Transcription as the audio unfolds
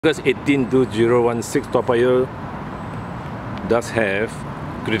August 18-2016, Toa Payoh does have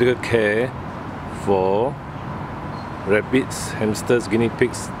critical care for rabbits, hamsters, guinea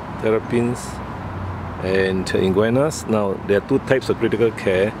pigs, terrapins and iguanas. Now there are two types of critical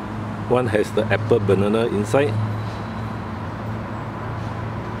care. One has the apple banana inside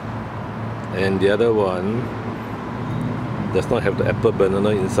and the other one does not have the apple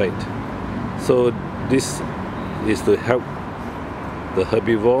banana inside. So this is to help the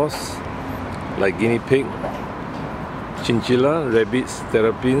herbivores like guinea pig, chinchilla, rabbits,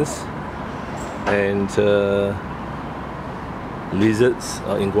 terrapins and lizards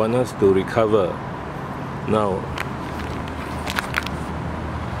or iguanas to recover. Now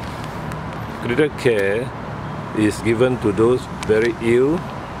critical care is given to those very ill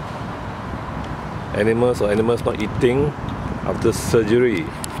animals or animals not eating after surgery,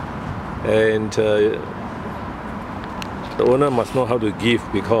 and the owner must know how to give,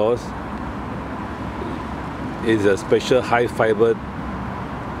 because it's a special high fiber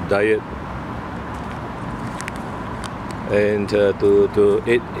diet and to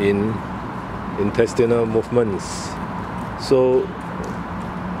aid in intestinal movements. So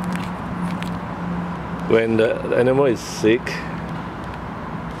when the animal is sick,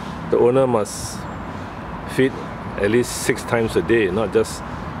 the owner must feed at least 6 times a day, not just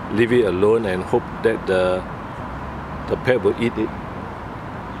leave it alone and hope that the pet will eat it,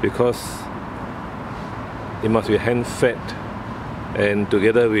 because it must be hand fed and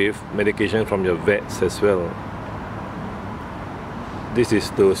together with medication from your vets as well. This is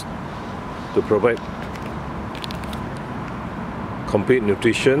to provide complete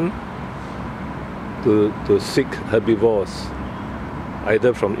nutrition to sick herbivores,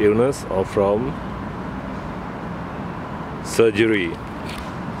 either from illness or from surgery.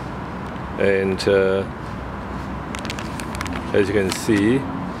 And as you can see,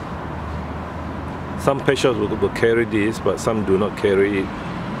 some pet shops will carry this, but some do not carry it.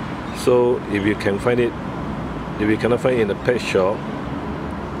 So if you can find it, if you cannot find it in the pet shop,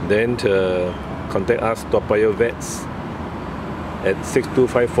 then contact us, Toa Payoh Vets, at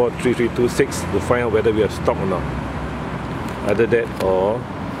 6254-3326 to find out whether we have stock or not. Either that or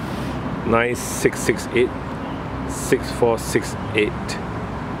 9668-6468.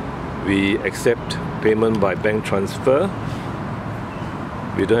 We accept payment by bank transfer.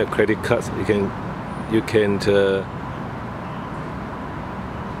 We don't have credit cards. You can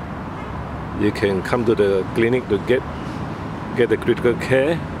come to the clinic to get the critical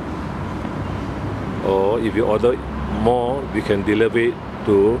care, or if you order more, we can deliver it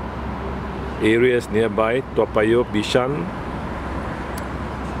to areas nearby Toa Payoh, Bishan,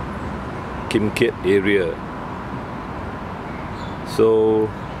 Kim Kiat area. So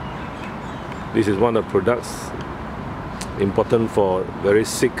this is one of the products important for very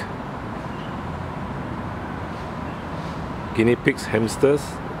sick guinea pigs, hamsters,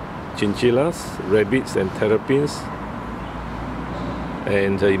 chinchillas, rabbits and terrapins,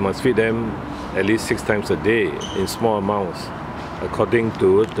 and you must feed them at least 6 times a day in small amounts according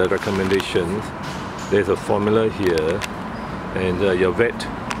to the recommendations. There's a formula here, and your vet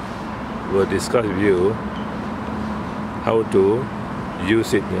will discuss with you how to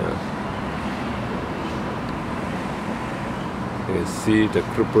use it. You can see the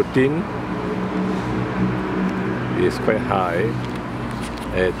crude protein is quite high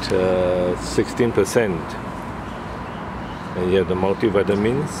at 16%, and you have the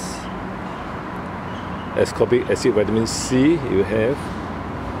multivitamins, ascorbic acid, vitamin C you have,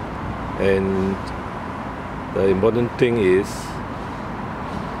 and the important thing is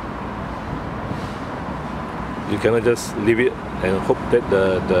you cannot just leave it and hope that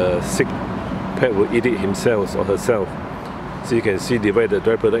the sick pet will eat it himself or herself. So you can see, divide the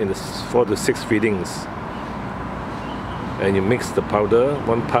dry product into 4 to 6 feedings, and you mix the powder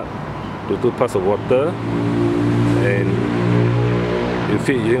 1 part to 2 parts of water, and you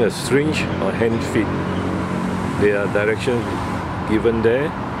feed using a syringe or hand feed. There are directions given there,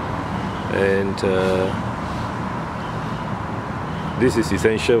 and this is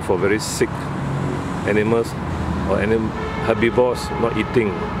essential for very sick animals or herbivores not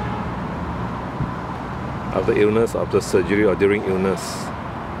eating after illness, after surgery or during illness.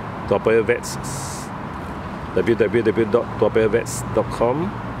 Toa Payoh Vets, www.toapayohvets.com,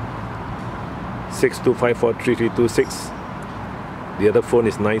 6254-3326. The other phone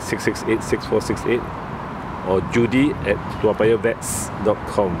is 9668-6468, or Judy at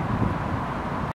toapayohvets.com.